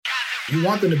You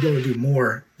want them to be able to do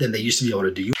more than they used to be able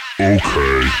to do.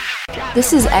 Okay.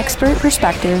 This is Expert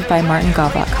Perspective by Martin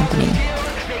Gobot Company.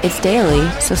 It's daily,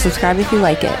 so subscribe if you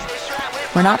like it.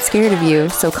 We're not scared of you,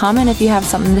 so comment if you have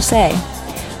something to say.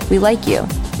 We like you.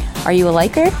 Are you a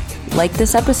liker? Like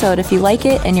this episode if you like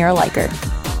it and you're a liker.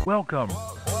 Welcome.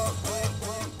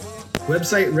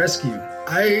 Website rescue.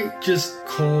 I just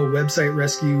call website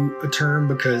rescue a term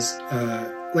because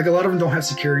like a lot of them don't have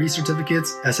security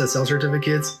certificates, SSL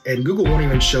certificates, and Google won't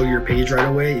even show your page right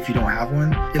away if you don't have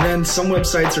one. And then some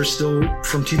websites are still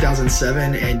from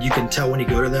 2007 and you can tell when you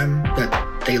go to them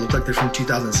that they look like they're from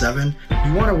 2007.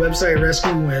 You want a website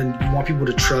rescue when you want people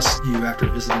to trust you after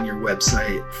visiting your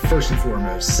website, first and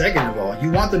foremost. Second of all,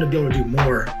 you want them to be able to do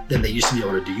more than they used to be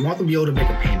able to do. You want them to be able to make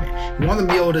a payment. You want them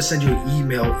to be able to send you an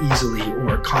email easily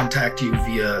or contact you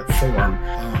via form.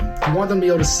 You want them to be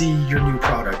able to see your new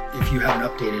product if you haven't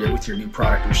updated it with your new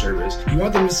product or service. You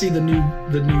want them to see the new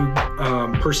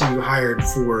person you hired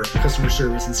for customer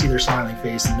service and see their smiling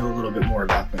face and know a little bit more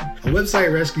about them. A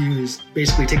website rescue is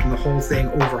basically taking the whole thing,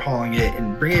 overhauling it,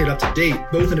 and bringing it up to date,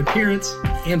 both in appearance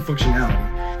and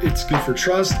functionality. It's good for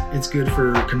trust, it's good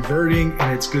for converting,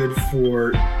 and it's good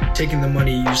for taking the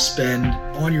money you spend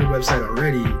on your website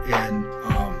already and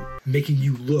making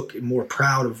you look more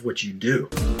proud of what you do.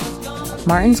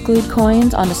 Martin's glued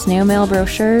coins onto snail mail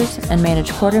brochures and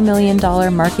managed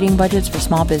 $250,000 marketing budgets for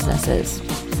small businesses.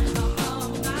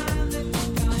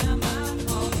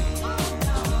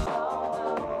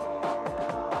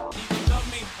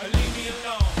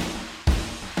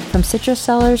 From citrus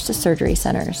sellers to surgery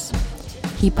centers.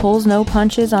 He pulls no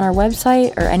punches on our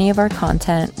website or any of our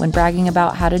content when bragging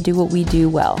about how to do what we do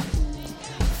well.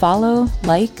 Follow,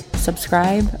 like,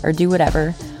 subscribe, or do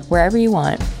whatever, wherever you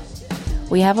want.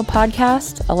 We have a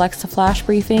podcast, Alexa Flash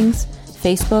Briefings,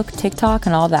 Facebook, TikTok,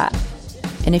 and all that.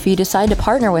 And if you decide to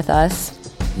partner with us,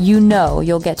 you know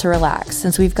you'll get to relax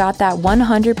since we've got that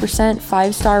 100%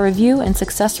 5-star review and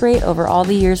success rate over all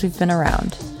the years we've been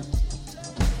around.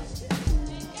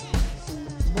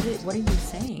 What are you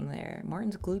saying there?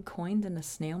 Martin's glued coins in a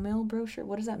snail mail brochure?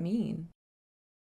 What does that mean?